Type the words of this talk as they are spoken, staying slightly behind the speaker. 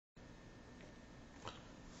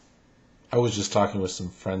I was just talking with some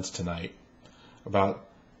friends tonight about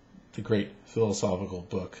the great philosophical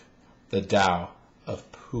book, The Tao of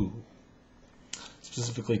Pooh,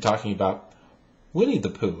 specifically talking about Winnie the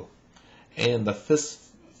Pooh and the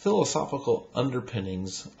philosophical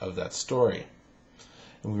underpinnings of that story.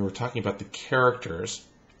 And we were talking about the characters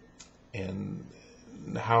and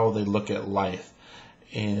how they look at life.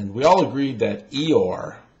 And we all agreed that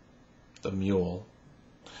Eeyore, the mule,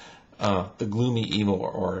 the gloomy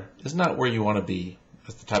Eeyore, is not where you want to be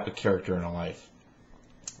as the type of character in a life.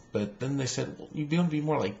 But then they said, well, you want to be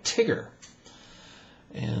more like Tigger,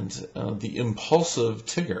 and the impulsive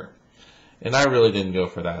Tigger. And I really didn't go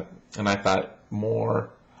for that. And I thought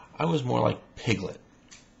I was more like Piglet.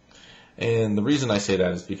 And the reason I say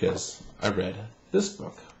that is because I read this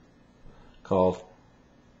book called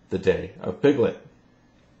Te of Piglet.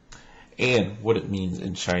 And what it means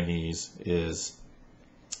in Chinese is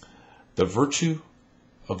the virtue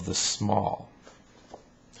of the small.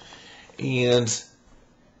 And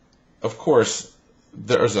of course,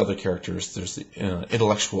 there's other characters. There's the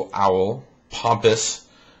intellectual owl, pompous,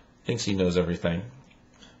 thinks he knows everything,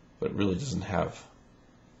 but really doesn't have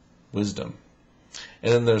wisdom.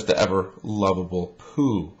 And then there's the ever lovable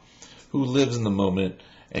Pooh, who lives in the moment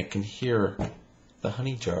and can hear the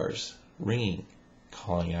honey jars ringing,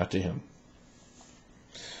 calling out to him.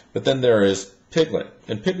 But then there is Piglet,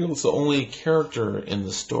 and Piglet's the only character in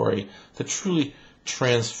the story that truly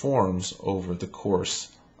transforms over the course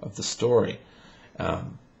of the story.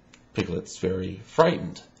 Piglet's very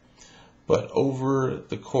frightened, but over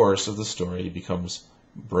the course of the story he becomes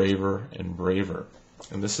braver and braver.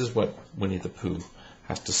 And this is what Winnie the Pooh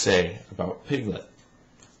has to say about Piglet.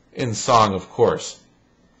 In song, of course.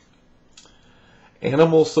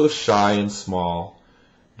 Animal so shy and small,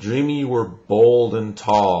 dreamy you were bold and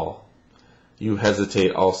tall. You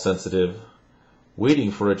hesitate all sensitive,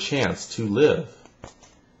 waiting for a chance to live.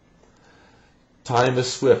 Time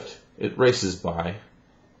is swift, it races by.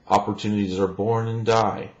 Opportunities are born and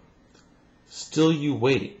die. Still you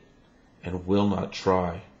wait and will not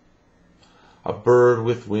try. A bird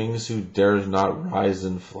with wings who dares not rise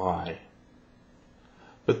and fly.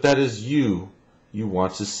 But that is you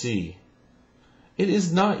want to see. It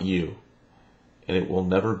is not you, and it will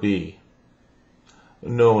never be.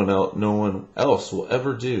 No one else will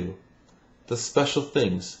ever do the special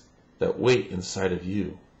things that wait inside of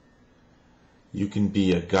you. You can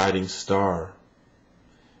be a guiding star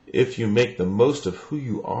if you make the most of who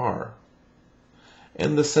you are,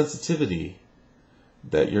 and the sensitivity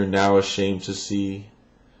that you're now ashamed to see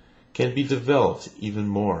can be developed even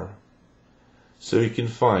more, so you can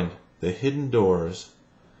find the hidden doors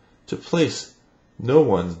to place no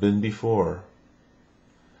one's been before.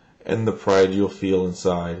 And the pride you'll feel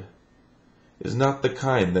inside is not the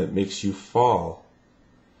kind that makes you fall.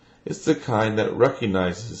 It's the kind that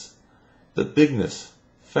recognizes the bigness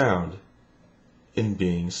found in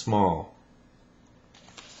being small.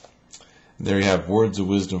 There you have words of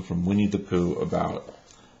wisdom from Winnie the Pooh about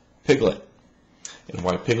Piglet and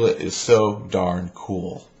why Piglet is so darn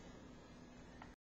cool.